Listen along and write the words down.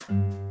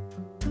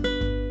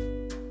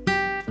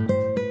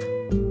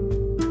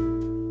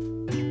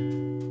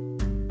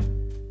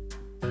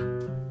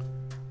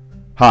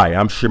Hi,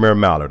 I'm Shamir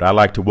Mallard. I'd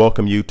like to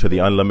welcome you to the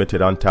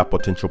Unlimited Untapped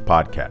Potential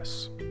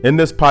podcast. In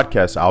this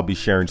podcast, I'll be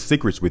sharing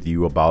secrets with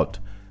you about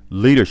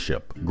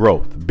leadership,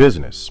 growth,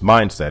 business,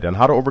 mindset, and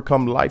how to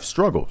overcome life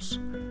struggles.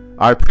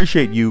 I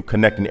appreciate you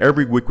connecting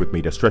every week with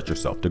me to stretch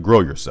yourself, to grow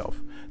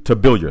yourself, to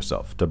build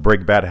yourself, to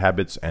break bad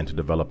habits, and to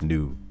develop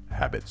new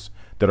habits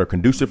that are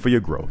conducive for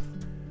your growth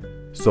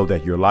so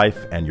that your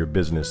life and your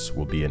business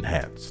will be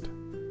enhanced.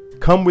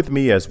 Come with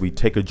me as we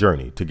take a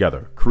journey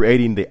together,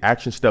 creating the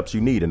action steps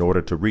you need in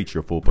order to reach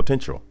your full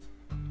potential.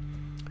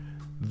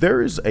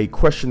 There is a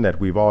question that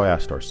we've all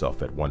asked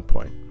ourselves at one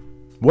point.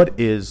 What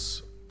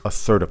is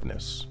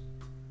assertiveness?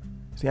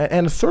 See,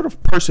 an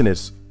assertive person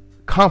is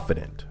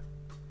confident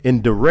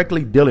in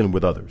directly dealing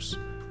with others.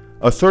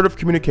 Assertive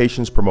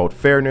communications promote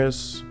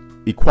fairness,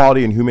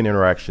 equality, and human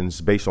interactions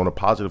based on a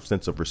positive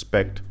sense of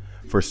respect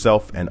for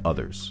self and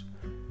others.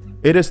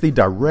 It is the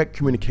direct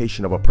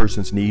communication of a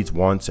person's needs,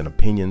 wants, and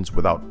opinions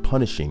without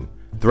punishing,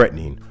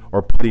 threatening,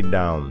 or putting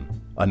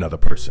down another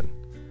person.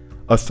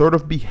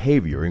 Assertive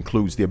behavior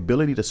includes the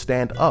ability to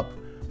stand up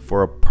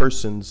for a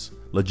person's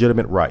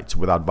legitimate rights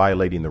without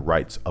violating the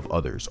rights of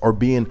others or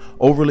being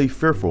overly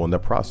fearful in the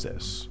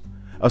process.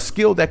 A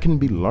skill that can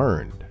be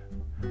learned.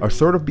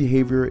 Assertive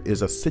behavior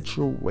is a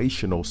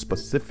situational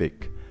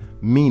specific,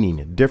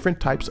 meaning different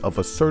types of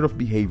assertive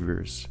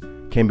behaviors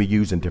can be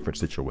used in different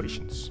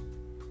situations.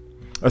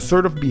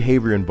 Assertive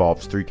behavior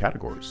involves three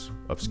categories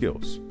of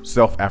skills: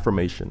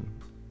 self-affirmation,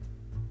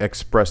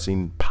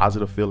 expressing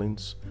positive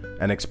feelings,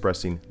 and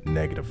expressing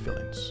negative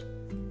feelings.